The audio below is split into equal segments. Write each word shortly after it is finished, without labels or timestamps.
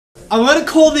I'm going to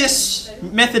call this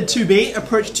method 2b,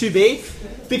 approach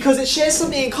 2b, because it shares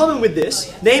something in common with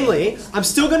this. Namely, I'm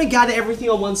still going to gather everything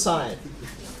on one side.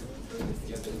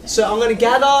 So I'm going to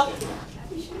gather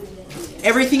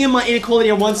everything in my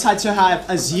inequality on one side to have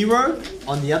a 0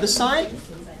 on the other side.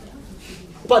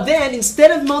 But then,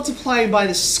 instead of multiplying by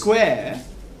the square,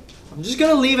 I'm just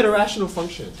going to leave it a rational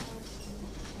function.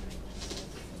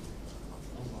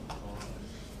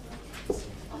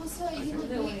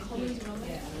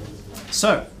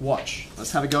 So, watch.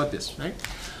 Let's have a go at this, right?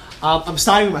 I'm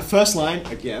starting with my first line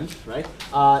again, right?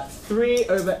 3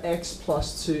 over x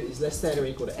plus 2 is less than or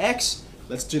equal to x.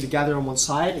 Let's do the gather on one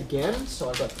side again. So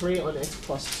I've got 3 on x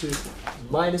plus 2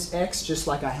 minus x, just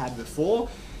like I had before.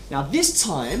 Now this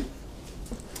time,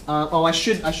 I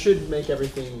should make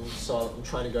everything so I'm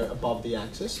trying to go above the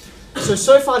axis.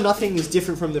 So far nothing is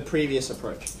different from the previous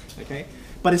approach, okay?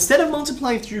 But instead of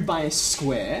multiplying through by a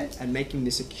square and making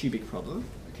this a cubic problem,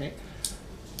 okay?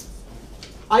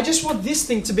 I just want this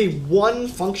thing to be one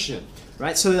function,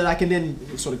 right? So that I can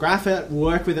then sort of graph it,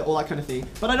 work with it, all that kind of thing.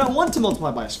 But I don't want to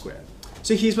multiply by a square.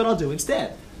 So here's what I'll do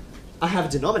instead. I have a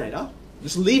denominator,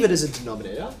 just leave it as a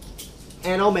denominator,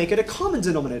 and I'll make it a common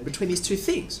denominator between these two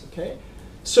things, okay?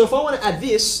 So if I want to add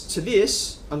this to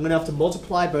this, I'm going to have to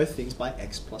multiply both things by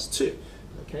x plus 2,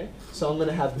 okay? So I'm going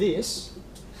to have this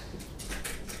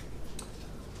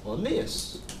on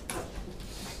this.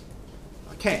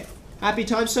 Okay, happy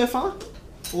times so far?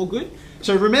 All good?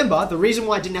 So remember, the reason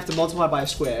why I didn't have to multiply by a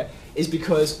square is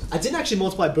because I didn't actually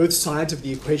multiply both sides of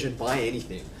the equation by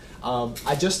anything.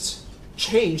 I just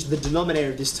changed the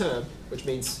denominator of this term, which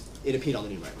means it appeared on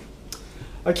the numerator.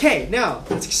 Okay, now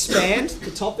let's expand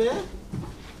the top there.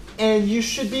 And you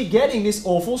should be getting this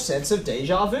awful sense of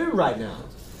deja vu right now.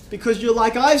 Because you're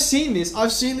like, I've seen this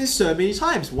so many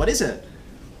times. What is it?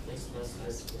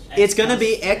 It's going to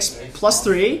be x plus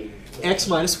 3, x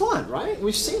minus 1, right?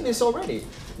 We've seen this already.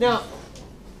 Now,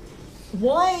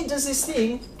 why does this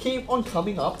thing keep on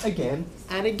coming up again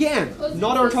and again?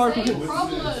 Not a rhetorical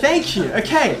question. Thank you.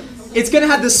 Okay. It's going to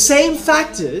have the same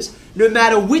factors no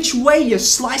matter which way you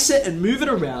slice it and move it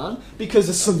around, because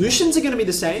the solutions are going to be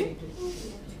the same.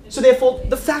 So therefore,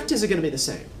 the factors are going to be the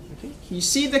same. Okay? You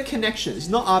see the connection. It's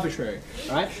not arbitrary.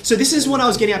 All right? So this is what I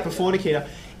was getting at before, Nikita.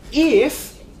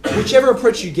 If, whichever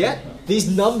approach you get, these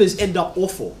numbers end up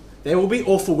awful. They will be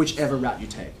awful whichever route you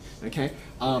take. Okay?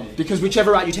 Because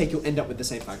whichever route you take, you'll end up with the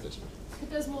same factors. But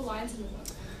there's more lines in the book.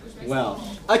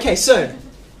 Well, okay, so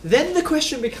then the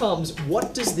question becomes,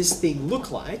 what does this thing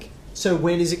look like? So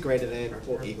when is it greater than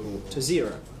or equal to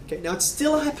 0? Okay, now it's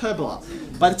still a hyperbola,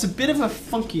 but it's a bit of a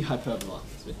funky hyperbola.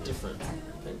 It's a bit different.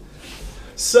 Okay?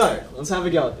 So let's have a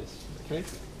go at this. Okay.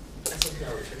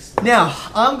 Now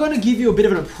I'm going to give you a bit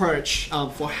of an approach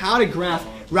for how to graph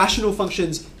rational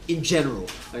functions in general.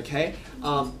 Okay.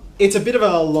 It's a bit of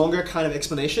a longer kind of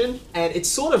explanation, and it's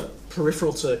sort of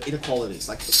peripheral to inequalities.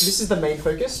 Like, this is the main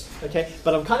focus, okay?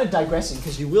 But I'm kind of digressing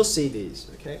because you will see these,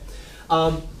 okay?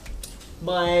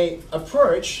 My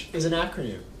approach is an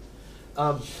acronym.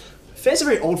 Fair is a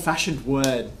very old-fashioned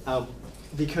word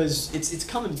because it's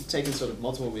come and taken sort of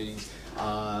multiple meanings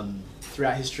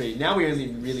throughout history. Now we only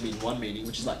really mean one meaning,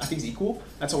 which is like, I think it's equal.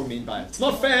 That's what we mean by it. It's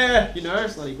not fair, you know,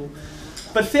 it's not equal.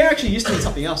 But fair actually used to mean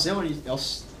something else. Anyone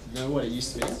else know what it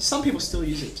used to mean? Some people still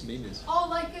use it to mean this. Oh,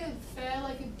 like a fair,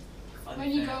 like a when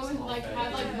you go and like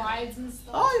have like rides and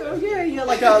stuff. Oh yeah,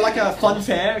 like a fun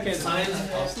fair. Okay,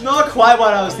 it's not quite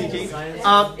what I was thinking.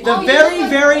 The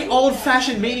very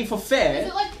old-fashioned meaning for fair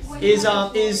is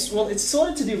well, it's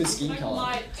sort of to do with skin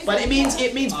color, but it means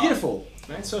beautiful.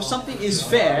 Right? So if something is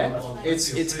fair,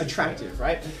 it's attractive,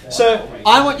 right? So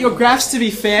I want your graphs to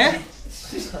be fair.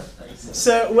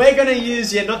 So we're gonna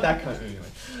use not that kind.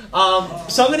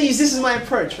 So I'm going to use this as my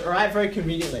approach, all right, very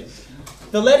conveniently.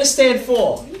 The letters stand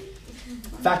for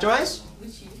factorize,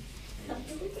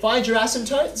 find your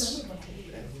asymptotes,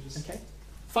 okay,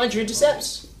 find your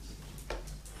intercepts,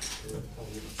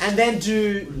 and then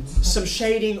do some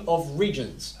shading of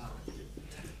regions.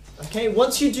 Okay,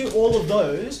 once you do all of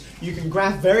those, you can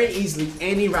graph very easily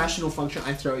any rational function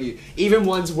I throw at you, even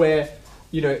ones where,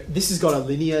 you know, this has got a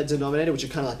linear denominator, which is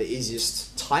kind of like the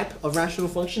easiest type of rational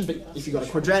function, but if you've got a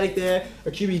quadratic there,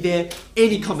 a cubic there,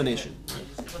 any combination.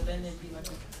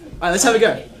 Alright, let's have a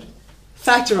go.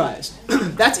 Factorize.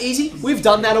 That's easy. We've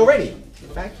done that already. In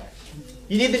fact,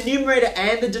 you need the numerator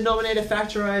and the denominator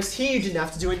factorized. Here you didn't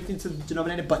have to do anything to the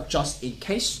denominator, but just in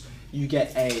case you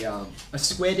get a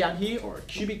square down here or a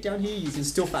cubic down here, you can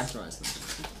still factorize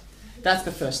them. That's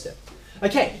the first step.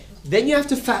 Okay, then you have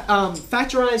to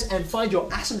factorize and find your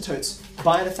asymptotes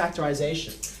by the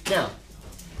factorization. Now,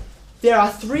 there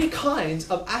are 3 kinds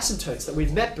of asymptotes that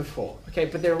we've met before, okay,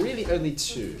 but there are really only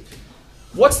 2.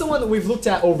 What's the one that we've looked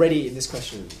at already in this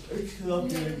question?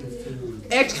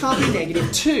 X can't be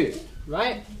negative 2,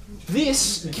 right?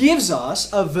 This gives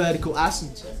us a vertical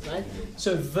asymptote, right?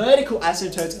 So vertical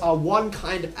asymptotes are one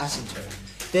kind of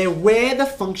asymptote. They're where the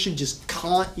function just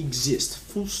can't exist,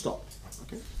 full stop.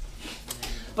 Okay?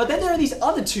 But then there are these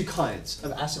other 2 kinds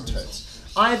of asymptotes.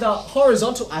 Either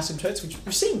horizontal asymptotes, which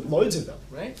we've seen loads of them,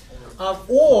 right?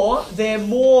 Or they're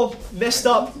more messed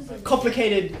up,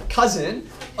 complicated cousin,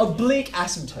 oblique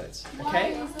asymptotes,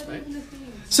 okay? Right?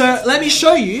 So let me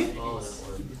show you.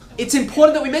 It's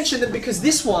important that we mention them because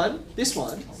this one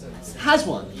has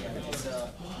one.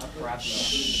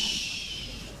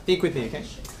 Think with me, okay?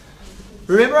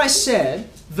 Remember I said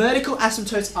vertical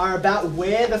asymptotes are about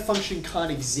where the function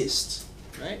can't exist,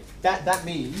 right? That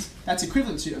means that's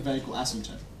equivalent to a vertical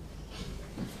asymptote.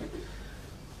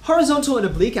 Horizontal and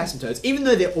oblique asymptotes, even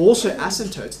though they're also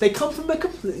asymptotes, they come from a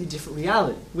completely different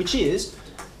reality, which is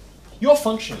your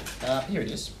function. Here it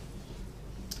is.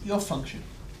 Your function.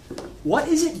 What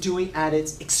is it doing at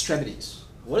its extremities?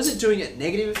 What is it doing at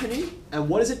negative infinity? And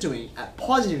what is it doing at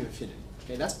positive infinity?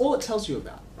 Okay, that's all it tells you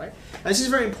about, right? And this is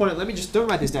very important. Let me just, don't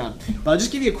write this down, but I'll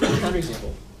just give you a quick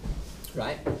counterexample,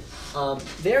 right?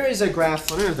 There is a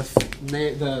graph, I don't know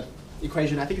the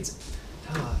equation, I think it's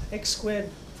x squared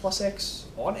plus x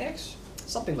on x?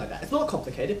 Something like that. It's not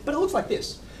complicated, but it looks like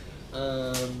this.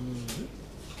 Okay.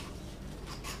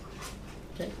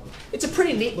 It's a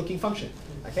pretty neat looking function.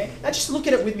 Okay. Now just look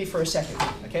at it with me for a second.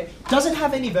 Okay. Does it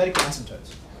have any vertical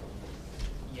asymptotes?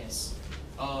 Yes.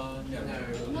 No.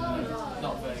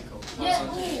 Not vertical.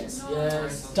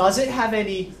 Yes. Does it have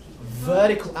any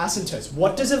vertical asymptotes?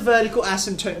 What does a vertical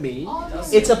asymptote mean?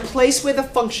 It's a place where the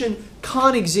function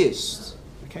can't exist.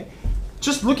 Okay.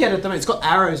 Just look at it. It's got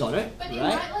arrows on it. But it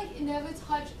right? might like never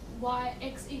touch y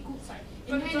x equals. Sorry.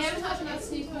 It may never touch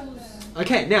x equals.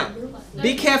 Okay. Now,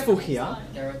 be careful here.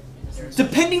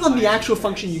 Depending on the actual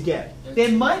function you get,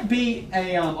 there might be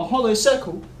a hollow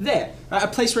circle there, right? A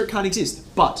place where it can't exist.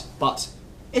 But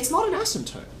it's not an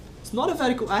asymptote. It's not a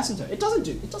vertical asymptote. It doesn't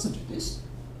do this.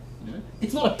 You know?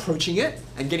 It's not approaching it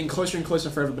and getting closer and closer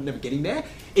forever, but never getting there.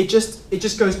 It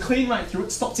just goes clean right through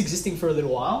it, stops existing for a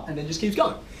little while, and then just keeps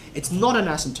going. It's not an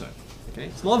asymptote. Okay,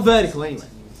 it's not vertical anyway.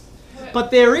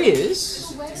 But there is.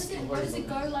 So where does it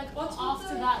go? Like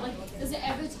after that? Like does it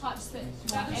ever touch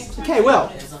that x? Okay,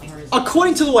 well,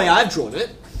 according to the way I've drawn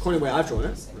it,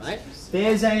 right?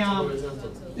 There's a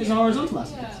horizontal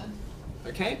asymptote. Yeah.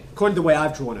 Okay, according to the way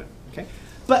I've drawn it. Okay,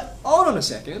 but hold on a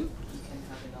second.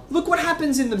 Look what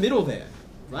happens in the middle there,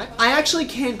 right? I actually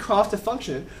can craft a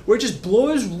function where it just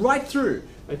blows right through.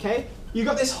 Okay, you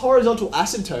got this horizontal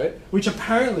asymptote, which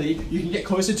apparently you can get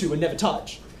closer to and never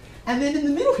touch. And then in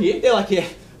the middle here, they're like, yeah,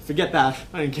 forget that.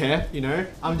 I don't care. You know,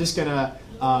 I'm just gonna,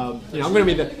 I'm gonna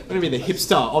be the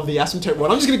hipster of the asymptote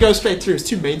world. I'm just gonna go straight through. It's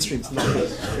too mainstream to not go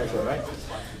through, right?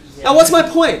 Now, what's my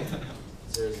point?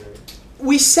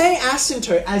 We say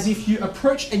asymptote as if you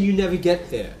approach and you never get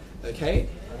there. Okay.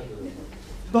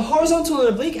 The horizontal and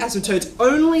oblique asymptotes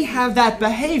only have that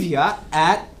behavior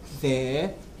at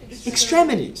their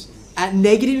extremities, at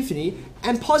negative infinity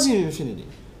and positive infinity.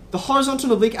 The horizontal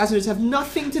and oblique asymptotes have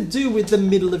nothing to do with the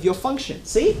middle of your function.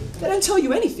 See? They don't tell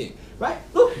you anything, right?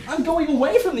 Look, I'm going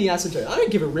away from the asymptote. I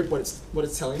don't give a rip what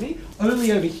it's telling me.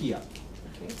 Only over here.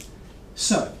 Okay?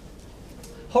 So,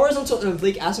 horizontal and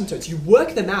oblique asymptotes, you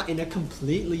work them out in a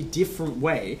completely different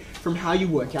way from how you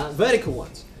work out vertical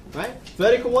ones, right?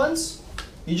 Vertical ones,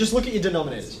 you just look at your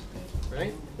denominators,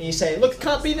 right? And you say, look, it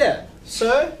can't be there.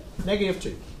 So, negative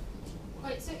 2.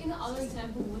 Wait, so in the other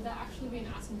example, would that actually be an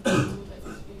asymptote?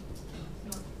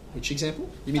 Which example?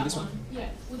 You mean this one? Yeah.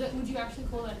 Would you actually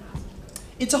call that an asymptote?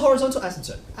 It's a horizontal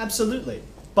asymptote, absolutely.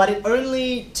 But it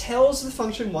only tells the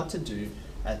function what to do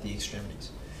at the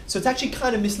extremities. So it's actually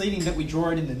kind of misleading that we draw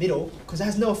it in the middle, because it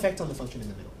has no effect on the function in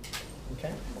the middle.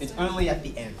 Okay? It's only at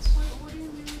the ends. What do you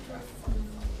mean with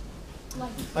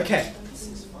Okay.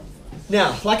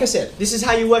 Now, like I said, this is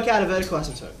how you work out a vertical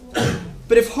asymptote.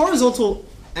 But if horizontal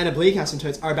and oblique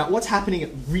asymptotes are about what's happening at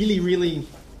really, really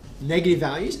negative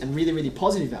values and really, really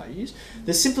positive values,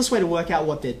 the simplest way to work out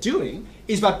what they're doing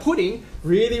is by putting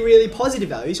really, really positive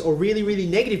values or really, really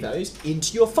negative values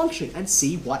into your function and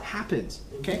see what happens.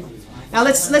 Okay? Now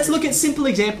let's look at simple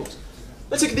examples.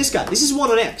 Let's look at this guy. This is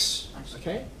 1 on x.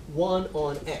 Okay? 1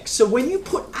 on x. So when you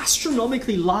put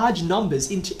astronomically large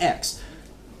numbers into x,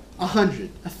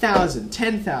 100, 1,000,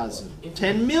 10,000,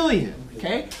 10 million,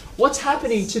 okay? What's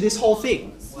happening to this whole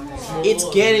thing? It's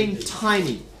getting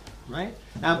tiny, right?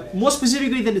 More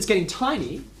specifically than it's getting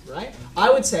tiny, right? I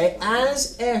would say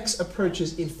as x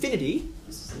approaches infinity,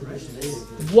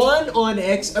 1 on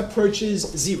x approaches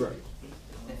 0.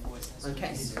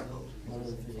 Okay.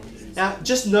 Now,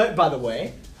 just note, by the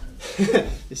way,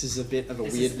 this is a bit of a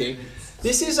weird thing.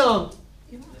 This is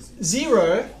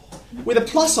 0 with a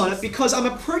plus on it because I'm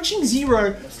approaching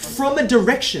 0 from a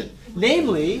direction,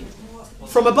 namely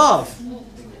from above.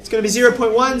 It's going to be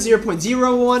 0.1, 0.01,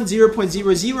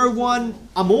 0.001.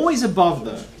 I'm always above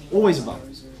though, always above.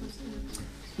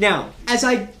 Now, as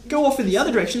I go off in the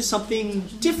other direction, something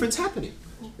different's happening.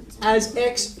 As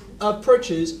x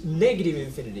approaches negative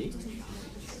infinity,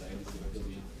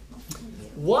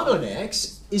 1 on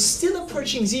x is still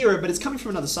approaching 0, but it's coming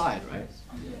from another side, right?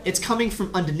 It's coming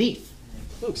from underneath.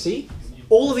 Look, see?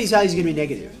 All of these values are going to be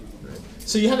negative.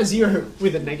 So you have a 0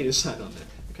 with a negative sign on it,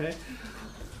 okay?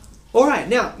 All right,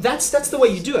 now, that's the way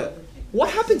you do it. What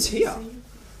happens here?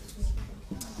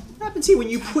 What happens here when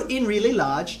you put in really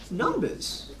large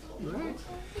numbers? Right?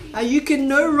 Now you can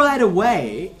know right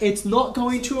away it's not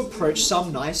going to approach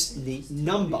some nice, neat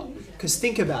number. Because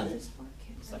think about it.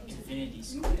 It's like infinity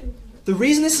squared. The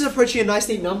reason this is approaching a nice,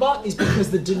 neat number is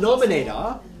because the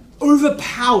denominator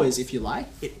overpowers, if you like,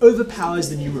 it overpowers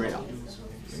the numerator.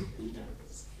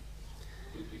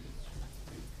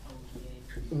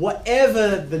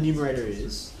 Whatever the numerator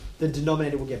is, the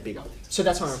denominator will get bigger. So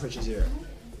that's why I'm approaching 0.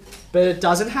 But it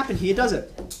doesn't happen here, does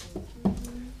it?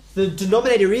 The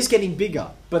denominator is getting bigger,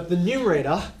 but the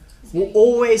numerator will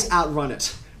always outrun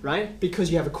it, right?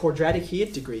 Because you have a quadratic here,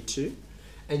 degree 2,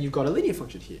 and you've got a linear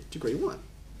function here, degree 1.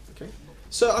 Okay?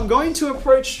 So I'm going to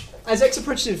approach, as x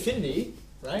approaches infinity,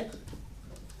 right?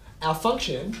 Our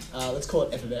function, let's call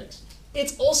it f of x,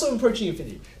 it's also approaching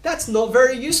infinity. That's not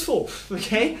very useful,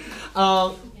 okay?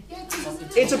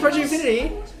 It's approaching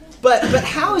infinity, but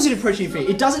how is it approaching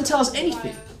infinity? It doesn't tell us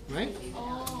anything, right?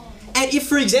 And if,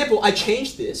 for example, I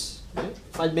changed this, right?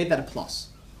 If I made that a plus,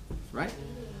 right?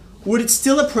 Would it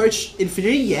still approach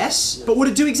infinity? Yes. But would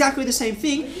it do exactly the same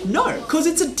thing? No, because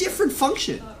it's a different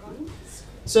function.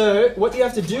 So what you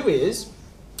have to do is,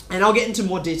 and I'll get into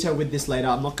more detail with this later.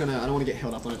 I don't want to get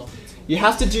held up on it. You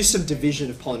have to do some division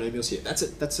of polynomials here.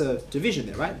 That's a division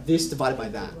there, right? This divided by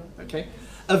that, okay?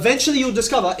 Eventually you'll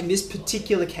discover in this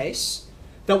particular case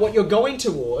that what you're going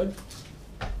toward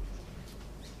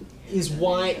is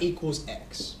y equals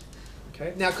x.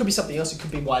 Okay? Now it could be something else. It could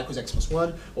be y equals x plus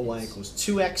 1 or y equals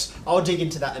 2x. I'll dig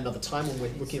into that another time when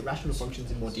we're looking at rational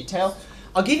functions in more detail.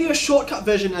 I'll give you a shortcut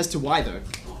version as to why though.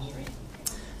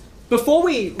 Before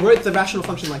we wrote the rational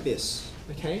function like this,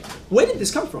 okay, where did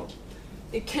this come from?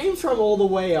 It came from all the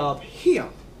way up here.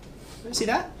 See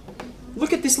that?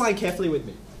 Look at this line carefully with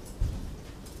me.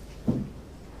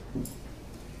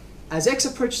 As x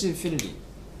approaches infinity,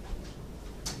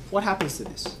 what happens to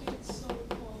this?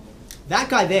 That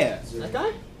guy there,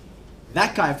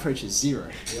 that guy approaches 0,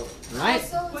 right?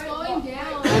 So it's going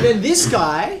down. And then this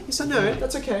guy, yes I know,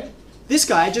 that's okay. This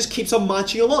guy just keeps on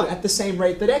marching along at the same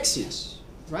rate that x is,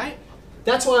 right?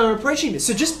 That's why I'm approaching this.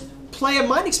 So just play a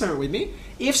mind experiment with me.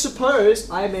 If suppose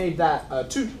I made that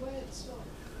 2,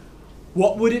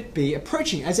 what would it be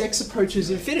approaching as x approaches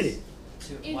infinity?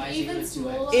 Even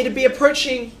smaller. It'd be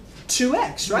approaching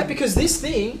 2x, right? Because this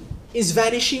thing is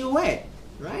vanishing away,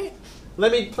 right?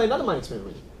 Let me play another mind experiment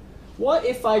with you. What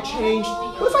if I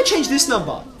change this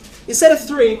number? Instead of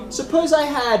 3, suppose I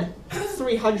had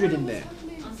 300 in there.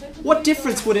 What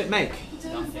difference would it make?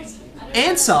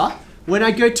 Answer, when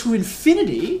I go to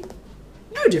infinity,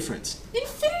 no difference.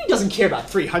 Infinity doesn't care about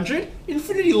 300.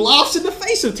 Infinity laughs in the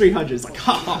face of 300. It's like,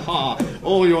 ha ha ha,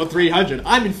 oh, you're 300.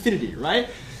 I'm infinity, right?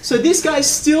 So this guy's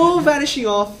still vanishing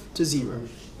off to 0,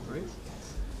 right?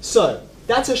 So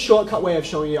that's a shortcut way of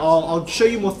showing you. I'll show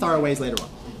you more thorough ways later on.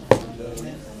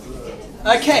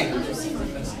 Okay.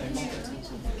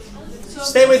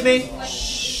 Stay with me.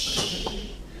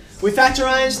 We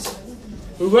factorized.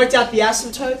 We worked out the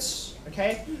asymptotes.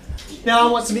 Okay. Now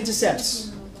I want some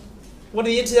intercepts. What are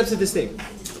the intercepts of this thing?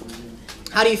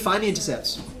 How do you find the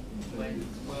intercepts?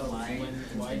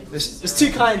 There's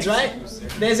two kinds, right?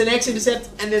 There's an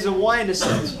x-intercept and there's a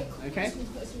y-intercept. Okay.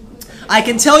 I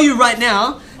can tell you right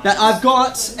now that I've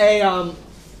got an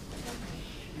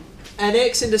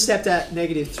x-intercept at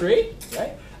 -3,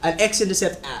 right? An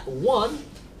x-intercept at 1,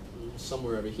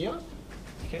 somewhere over here.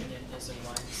 Okay.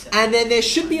 And then there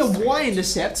should be a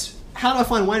y-intercept. How do I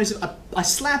find y-intercept? I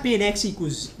slap in x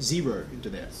equals 0 into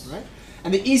there, right?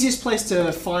 And the easiest place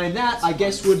to find that, I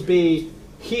guess, would be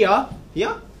here,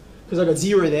 because I've got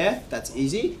 0 there. That's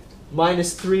easy.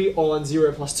 -3 on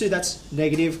 0 plus 2, that's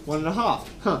 -1.5.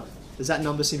 Huh. Does that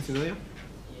number seem familiar?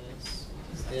 Yes.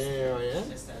 There I am.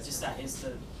 Just that is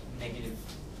the negative.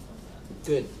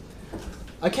 Good.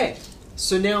 Okay,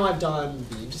 so now I've done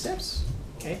the intercepts.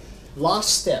 Okay,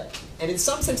 last step, and in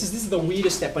some senses this is the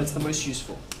weirdest step, but it's the most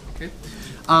useful. Okay,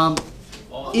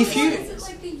 if you Is it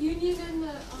like the union and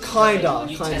the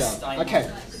kinda.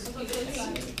 Okay,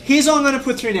 here's what I'm going to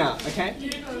put through now. Okay,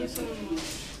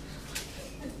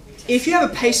 if you have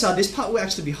a pacer, this part will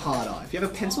actually be harder. If you have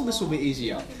a pencil, this will be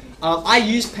easier. I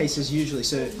use pacers usually,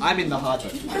 so I'm in the hard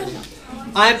mode.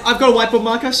 I've got a whiteboard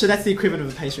marker, so that's the equivalent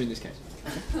of a pacer in this case.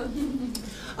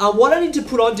 What I need to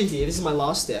put onto here, this is my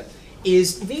last step,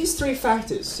 is these three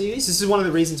factors. See, this is one of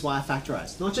the reasons why I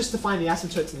factorized. Not just to find the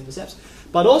asymptotes and intercepts,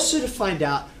 but also to find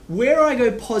out where I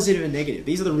go positive and negative.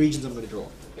 These are the regions I'm going to draw.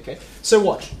 Okay, so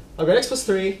watch. I've got x plus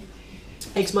 3,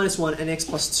 x minus 1, and x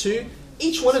plus 2.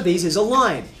 Each one of these is a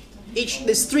line.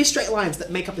 There's three straight lines that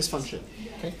make up this function.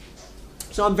 Okay,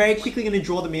 so I'm very quickly going to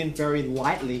draw them in very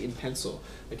lightly in pencil.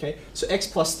 Okay, so x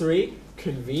plus 3,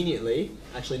 conveniently,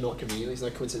 actually not conveniently, it's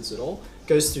no coincidence at all,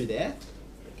 goes through there.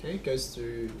 Okay, goes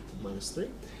through minus 3.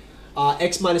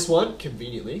 X minus 1,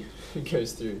 conveniently,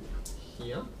 goes through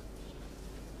here.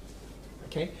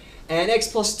 Okay, and x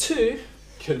plus 2,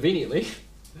 conveniently,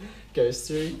 goes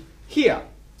through here,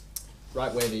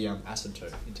 right where the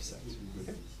asymptote intersects.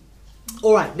 Okay.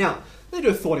 All right, now let me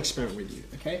do a thought experiment with you.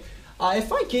 Okay,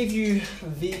 if I give you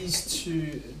these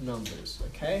two numbers,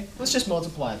 okay, let's just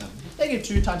multiply them. Negative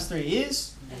 2 times 3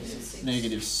 is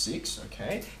negative 6.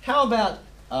 Okay, how about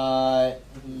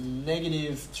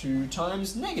negative 2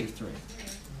 times negative 3?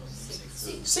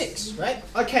 6, right?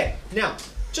 Okay, now,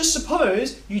 just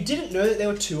suppose you didn't know that there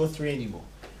were 2 or 3 anymore.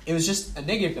 It was just a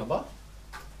negative number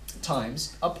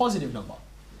times a positive number.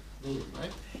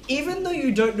 Right? Even though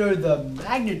you don't know the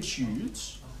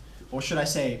magnitudes, or should I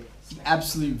say, the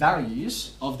absolute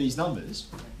values of these numbers,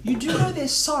 you do know their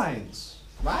signs,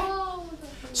 right?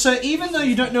 So even though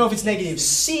you don't know if it's negative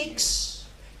 6,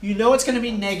 you know it's going to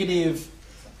be negative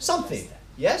something,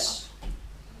 yes?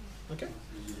 Okay.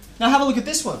 Now have a look at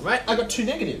this one, right? I got 2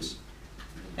 negatives.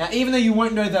 Now even though you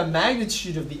won't know the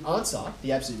magnitude of the answer,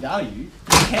 the absolute value, you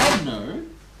can know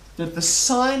that the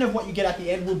sign of what you get at the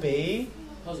end will be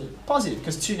positive,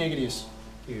 because 2 negatives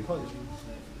give you positive.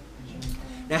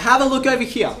 Now have a look over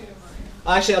here.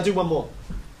 Actually, I'll do one more.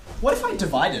 What if I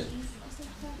divide it?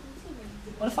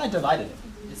 What if I divided it?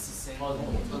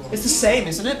 It's the same,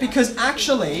 isn't it? Because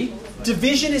actually,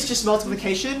 division is just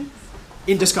multiplication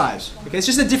in disguise. Okay, it's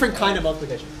just a different kind of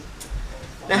multiplication.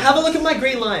 Now have a look at my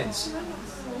green lines.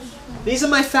 These are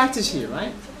my factors here,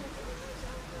 right?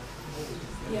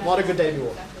 Not a good day to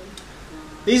walk.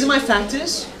 These are my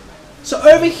factors. So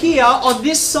over here, on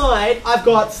this side, I've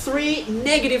got 3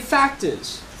 negative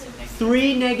factors.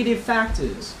 3 negative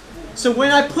factors. So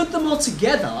when I put them all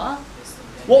together,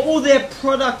 what will their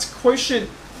product quotient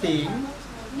thing,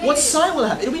 what sign will it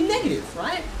have? It'll be negative,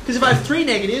 right? Because if I have 3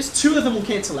 negatives, 2 of them will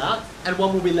cancel out, and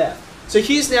 1 will be left. So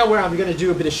here's now where I'm going to do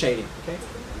a bit of shading. Okay?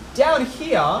 Down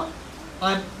here,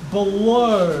 I'm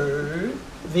below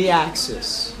the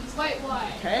axis. Wait,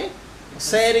 why? Okay? I'll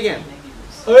say it again.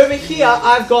 Over here,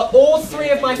 I've got all 3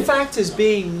 of my factors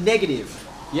being negative.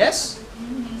 Yes?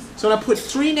 So when I put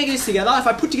 3 negatives together, if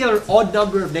I put together an odd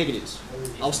number of negatives,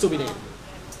 I'll still be negative.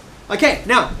 Okay,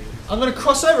 now, I'm going to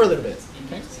cross over a little bit.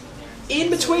 Okay? In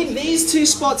between these 2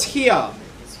 spots here,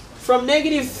 from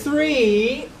negative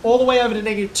 3 all the way over to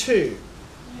negative 2,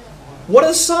 what are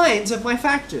the signs of my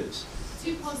factors?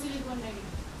 2 positive, 1 negative.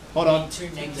 Hold on. 2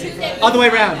 negative. Other way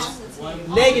around.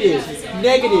 Negative,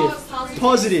 negative,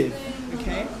 positive.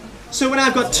 Okay? So when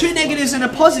I've got 2 negatives and a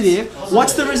positive,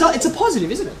 what's the result? It's a positive,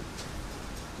 isn't it?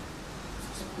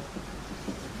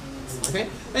 Okay?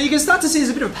 Now you can start to see there's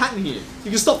a bit of a pattern here.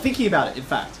 You can stop thinking about it, in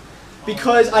fact.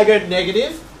 Because I go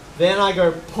negative, then I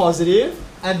go positive,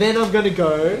 and then I'm going to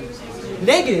go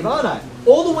negative, aren't I?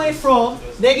 All the way from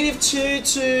negative 2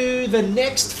 to the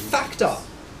next factor.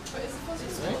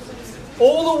 Right?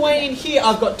 All the way in here,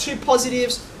 I've got 2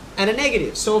 positives and a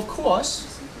negative. So of course,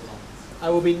 I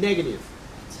will be negative.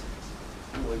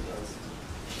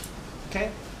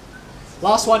 Okay?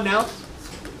 Last one now.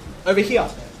 Over here.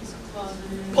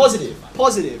 Positive,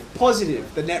 positive,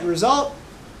 positive. The net result,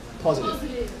 positive.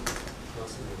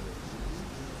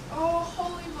 Oh,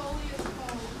 holy moly, it's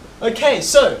cold. Okay,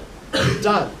 so,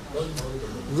 done.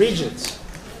 Regions.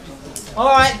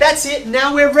 Alright, that's it.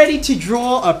 Now we're ready to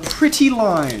draw a pretty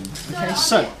line. Okay,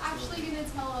 so. Actually going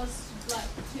to tell us,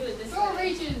 like, draw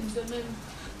regions and then...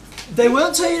 They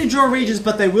won't tell you to draw regions,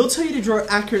 but they will tell you to draw it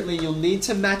accurately. You'll need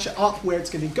to match it up where it's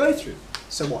going to go through.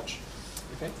 So watch.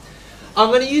 Okay. I'm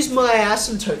going to use my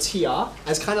asymptotes here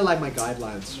as kind of like my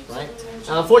guidelines, right?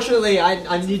 Unfortunately,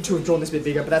 I need to have drawn this a bit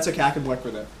bigger, but that's okay, I can work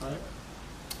with it. Right?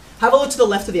 Have a look to the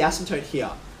left of the asymptote here.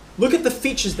 Look at the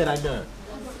features that I know.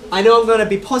 I know I'm going to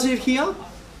be positive here.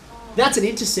 That's an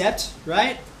intercept,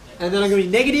 right? And then I'm going to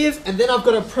be negative, and then I've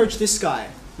got to approach this guy.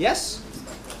 Yes?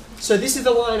 So this is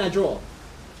the line I draw.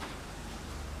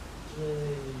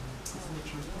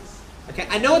 Okay,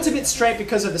 I know it's a bit straight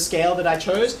because of the scale that I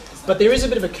chose, but there is a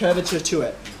bit of a curvature to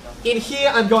it. In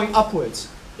here, I'm going upwards.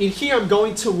 In here, I'm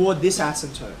going toward this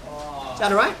asymptote. Is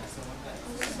that alright?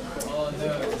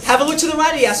 Have a look to the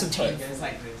right of the asymptote.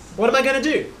 What am I going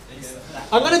to do?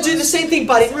 I'm going to do the same thing,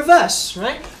 but in reverse,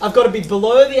 right? I've got to be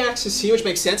below the axis here, which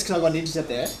makes sense because I've got an intercept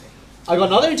there. I've got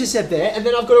another intercept there, and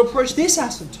then I've got to approach this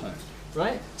asymptote,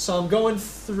 right? So I'm going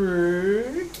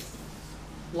through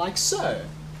like so.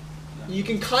 You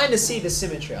can kind of see the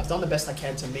symmetry. I've done the best I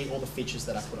can to meet all the features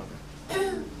that I put on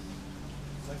it.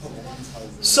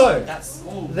 So,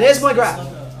 there's my graph.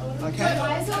 Okay?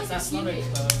 Why is it like That's a not a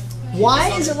cubic? curve. Why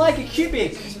is it like a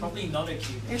cubic? It's probably not a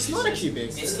cubic. It's not a cubic.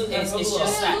 It's just Yeah, it that looks like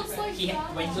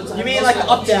that when one. You mean like an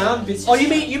up down? Oh, you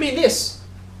mean this?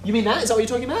 You mean that? Is that what you're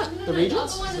talking about? No, The the regions?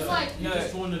 other one is like. No,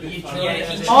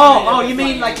 Oh, you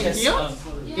mean like in here?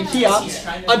 Yeah. In here?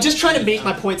 I'm just trying to meet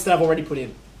my points that I've already put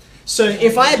in. So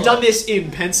if I had done this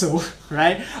in pencil,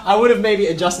 right, I would have maybe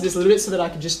adjusted this a little bit so that I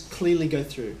could just cleanly go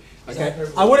through. Okay?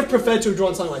 I would have preferred to have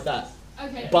drawn something like that.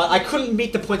 Okay. But I couldn't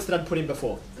meet the points that I'd put in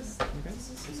before.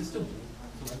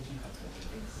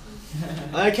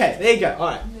 Okay, there you go.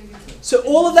 Alright. So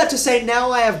all of that to say,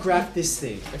 now I have graphed this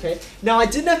thing. Okay. Now I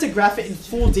didn't have to graph it in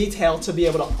full detail to be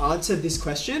able to answer this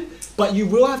question, but you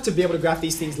will have to be able to graph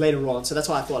these things later on. So that's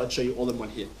why I thought I'd show you all in one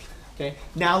here. Okay.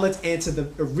 Now let's answer the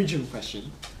original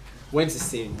question. When's this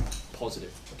thing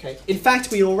positive? Okay. In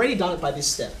fact, we already done it by this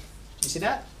step. Do you see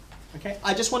that? Okay.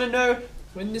 I just want to know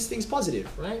when this thing's positive,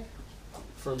 right?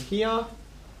 From here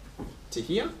to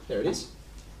here. There it is.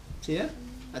 See that?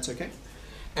 That's okay.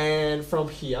 And from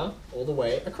here all the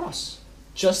way across,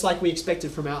 just like we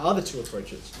expected from our other two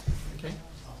approaches. Okay.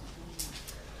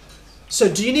 So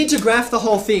do you need to graph the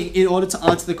whole thing in order to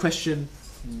answer the question?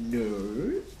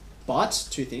 No. But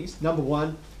two things. Number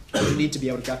one, you need to be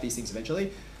able to graph these things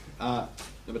eventually.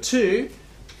 Number two,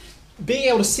 being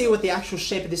able to see what the actual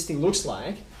shape of this thing looks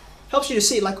like helps you to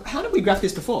see, like, how did we graph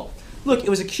this before? Look, it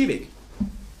was a cubic.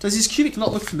 Does this cubic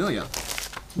not look familiar?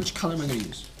 Which color am I going to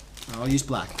use? I'll use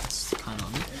black. It's kind of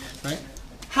on me, right?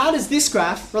 How does this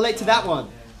graph relate to that one?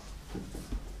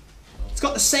 It's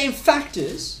got the same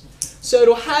factors, so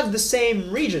it'll have the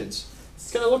same regions.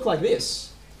 It's going to look like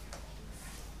this.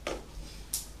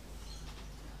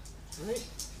 Right?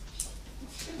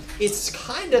 It's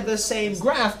kind of the same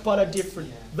graph, but a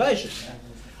different version.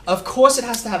 Of course it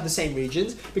has to have the same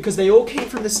regions, because they all came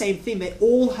from the same thing. They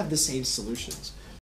all have the same solutions.